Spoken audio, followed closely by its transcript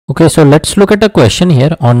Okay, so let's look at a question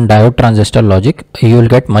here on diode transistor logic. You will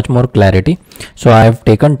get much more clarity. So I have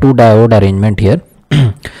taken two diode arrangement here.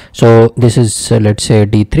 So this is let's say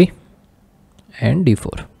D3 and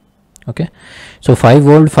D4. Okay, so 5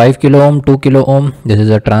 volt, 5 kilo ohm, 2 kilo ohm. This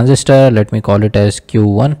is a transistor. Let me call it as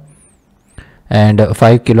Q1, and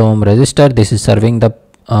 5 kilo ohm resistor. This is serving the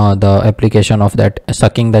application of that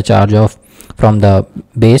sucking the charge of from the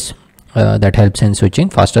base. That helps in switching,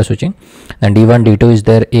 faster switching. And D1, D2 is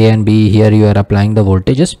there, A and B. Here you are applying the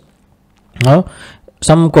voltages. Now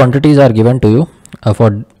some quantities are given to you.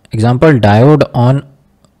 For example, diode on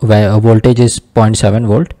voltage is 0.7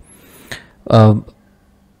 volt.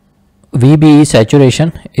 VBE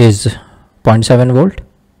saturation is 0.7 volt.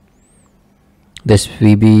 This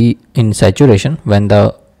VBE in saturation, when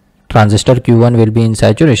the transistor Q1 will be in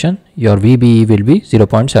saturation, your VBE will be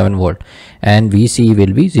 0.7 volt and VCE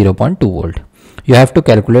will be 0.2 volt. You have to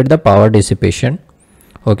calculate the power dissipation,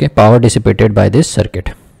 okay, power dissipated by this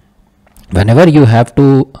circuit. Whenever you have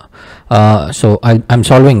to, so I'm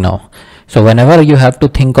solving now. So whenever you have to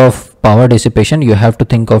think of power dissipation, you have to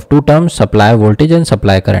think of two terms: supply voltage and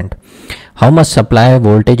supply current. How much supply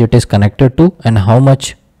voltage it is connected to and how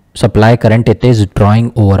much supply current it is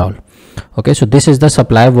drawing overall. Okay, so this is the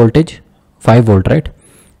supply voltage, 5 volt, right?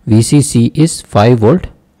 VCC is 5 volt,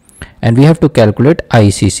 and we have to calculate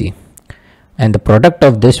ICC, and the product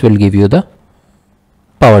of this will give you the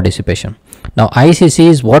power dissipation. Now ICC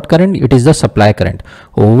is what current? It is the supply current.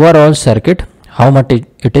 Overall circuit, how much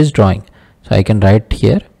it is drawing. So I can write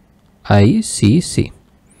here ICC,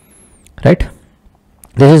 right?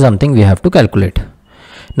 This is something we have to calculate.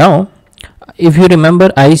 Now if you remember,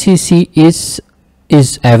 ICC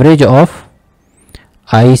is average of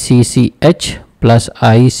ICCH plus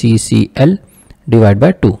ICCL divided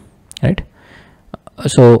by 2, right?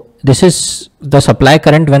 So this is the supply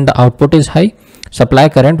current when the output is high, supply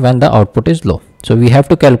current when the output is low. So we have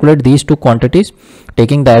to calculate these two quantities.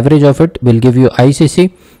 Taking the average of it will give you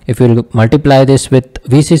ICC. If you multiply this with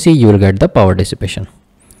VCC, you will get the power dissipation.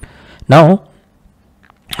 Now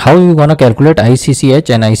how you gonna calculate ICCH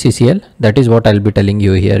and ICCL? That is what I'll be telling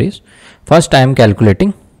you here is, first I am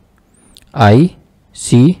calculating ICCH.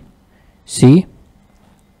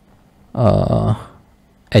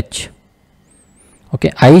 Okay,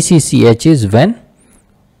 ICCH is when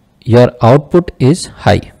your output is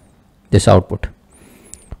high, this output,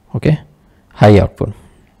 okay, high output.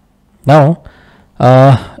 Now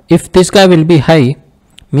if this guy will be high,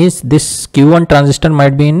 means this Q1 transistor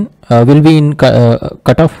might be in will be in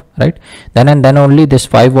cutoff, right? Then and then only this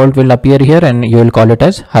 5 volt will appear here and you will call it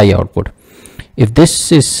as high output. If this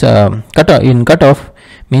is cutoff,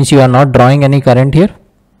 means you are not drawing any current here,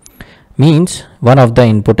 means one of the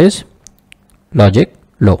input is logic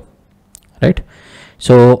low, right?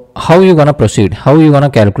 So how you gonna proceed? How you gonna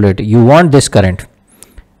calculate? You want this current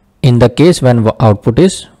in the case when output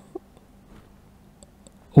is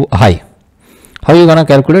high. How you gonna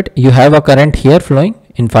calculate? You have a current here flowing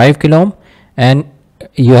in 5 kilo ohm and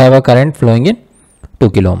you have a current flowing in 2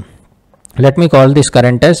 kilo ohm. Let me call this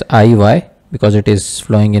current as IY because it is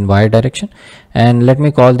flowing in Y direction, and let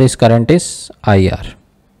me call this current is IR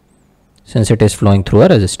since it is flowing through a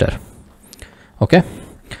resistor. Okay,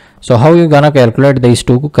 so how you gonna calculate these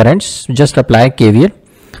two currents? Just apply KVL.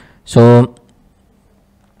 So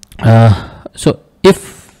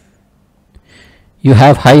if you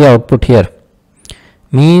have high output here,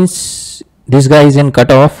 means this guy is in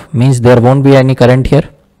cutoff, means there won't be any current here,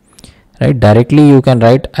 right? Directly you can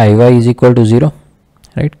write IY is equal to 0,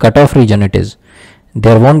 right? Cutoff region it is,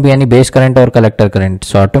 there won't be any base current or collector current,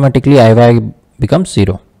 so automatically IY becomes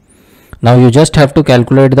 0. Now you just have to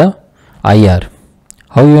calculate the IR.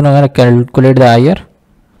 How you gonna calculate the IR?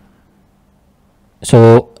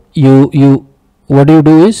 So you what you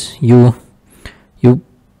do is you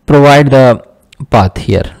provide the path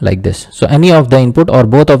here like this. So any of the input or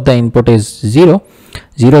both of the input is 0,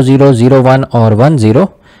 0, 0, 0, 1 or 1,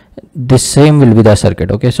 0. This same will be the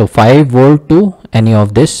circuit. Okay, so 5 volt to any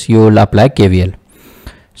of this you will apply KVL.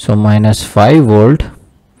 So minus 5 volt,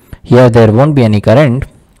 here there won't be any current,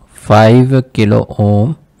 5 kilo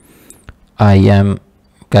ohm. I am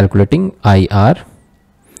calculating IR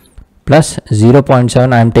plus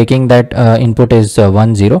 0.7. I am taking that input is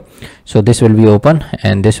 1, 0. So this will be open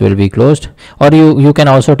and this will be closed, or you can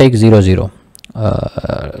also take 0, 0.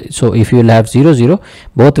 So if you will have 0, 0,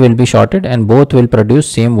 both will be shorted and both will produce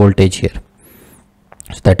same voltage here.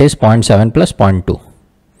 So that is 0.7 plus 0.2.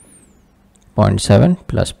 0.7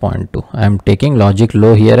 plus 0.2. I am taking logic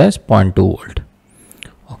low here as 0.2 volt.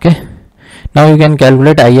 Okay. Now you can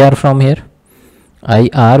calculate IR from here.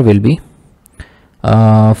 IR will be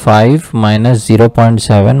 5 minus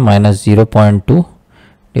 0.7 minus 0.2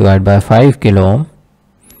 divided by 5 kilo ohm,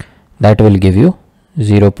 that will give you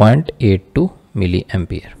 0.82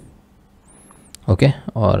 milliampere. Okay,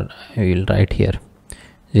 or I will write here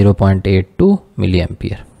 0.82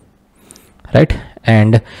 milliampere, right?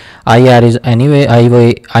 And IR is anyway,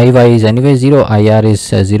 IY is anyway 0, IR is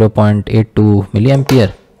 0.82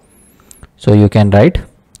 milliampere. So you can write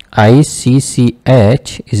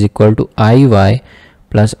ICCH is equal to IY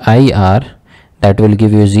plus IR, that will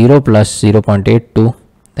give you 0 plus 0.82,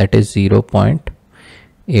 that is 0.82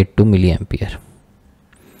 milliampere.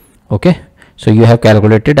 Okay, so you have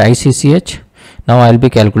calculated ICCH. Now I will be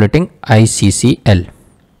calculating ICCL.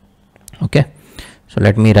 Okay, so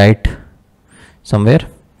let me write somewhere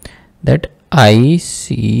that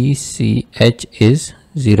ICCH is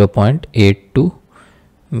 0.82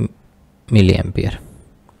 milliampere,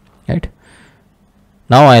 right?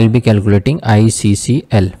 Now I will be calculating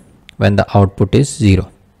ICCL when the output is 0.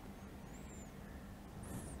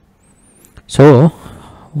 So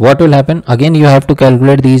what will happen? Again you have to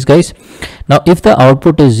calculate these guys. Now if the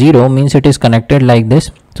output is 0, means it is connected like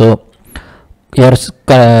this. So your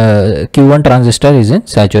Q1 transistor is in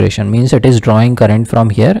saturation, means it is drawing current from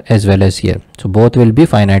here as well as here. So both will be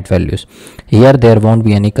finite values. Here there won't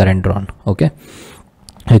be any current drawn. Okay,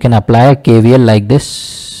 you can apply a KVL like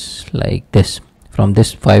this, from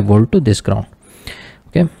this 5 volt to this ground.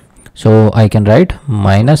 Okay, so I can write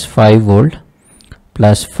minus 5 volt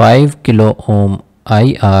plus 5 kilo ohm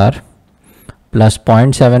IR plus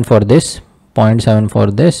 0.7 for this, 0.7 for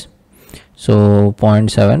this. So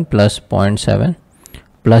 0.7 plus 0.7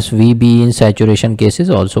 plus VB in saturation case is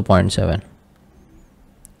also 0.7,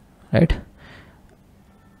 right?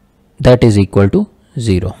 That is equal to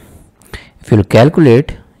 0. If you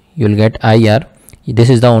calculate, you will get IR. This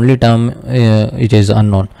is the only term it is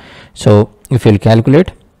unknown. So if you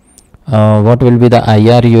calculate, what will be the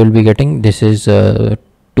IR you will be getting? This is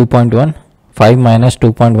 2.1. 5 minus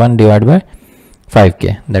 2.1 divided by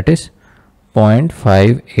 5k, that is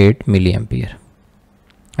 0.58 milliampere.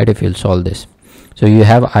 And if you will solve this, so you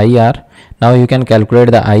have IR. Now you can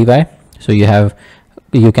calculate the IY. So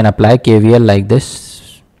you can apply KVL like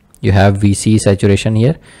this. You have VC saturation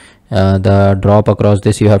here. The drop across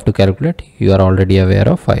this you have to calculate. You are already aware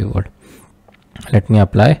of 5 volt. Let me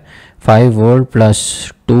apply 5 volt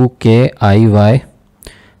plus 2k IY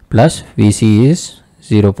plus VC is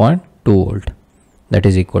 0.2 volt, that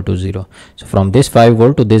is equal to 0. So from this 5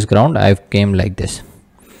 volt to this ground I have came like this.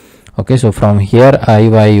 Okay, so from here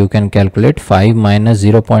IY you can calculate 5 minus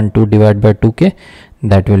 0.2 divided by 2k,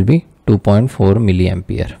 that will be 2.4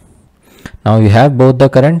 milliampere. Now you have both the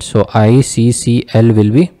current, so ICCL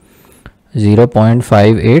will be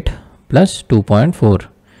 0.58 plus 2.4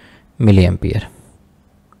 milliampere.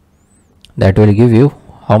 That will give you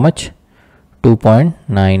how much?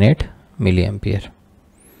 2.98 milliampere.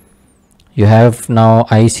 You have now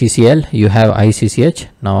ICCL, you have ICCH.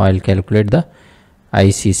 Now I will calculate the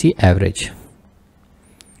ICC average.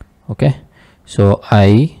 Okay, so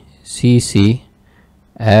ICC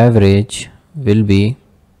average will be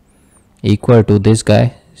equal to this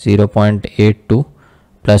guy 0.82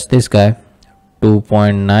 plus this guy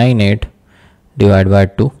 2.98 divided by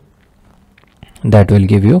 2, that will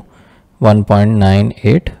give you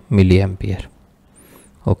 1.98 milliampere.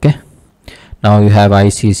 Okay, now you have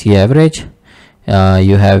ICC average,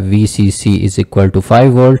 you have VCC is equal to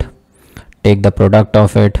 5 volt. Take the product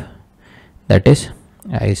of it, that is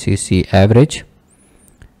ICC average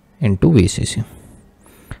into VCC.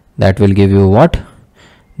 That will give you what?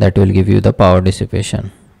 That will give you the power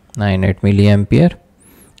dissipation, 98 milliampere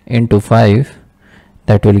into 5,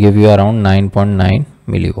 that will give you around 9.9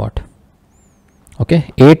 milliwatt. Okay,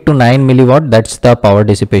 8 to 9 milliwatt, that's the power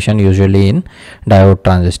dissipation usually in diode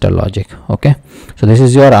transistor logic. Okay, so this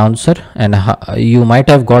is your answer, and you might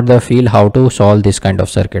have got the feel how to solve this kind of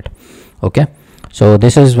circuit. Okay, so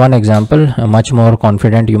this is one example, much more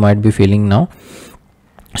confident you might be feeling now.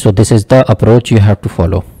 So this is the approach you have to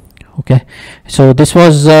follow. Okay, so this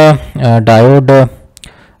was diode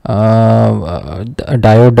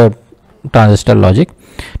transistor logic.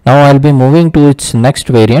 Now I'll be moving to its next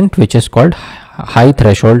variant, which is called high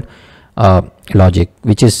threshold logic,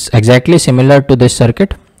 which is exactly similar to this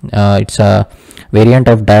circuit. It's a variant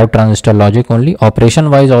of diode transistor logic only.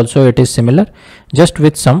 Operation wise also it is similar, just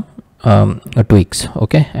with some tweaks.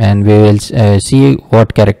 Okay, and we will see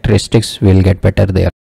what characteristics will get better there.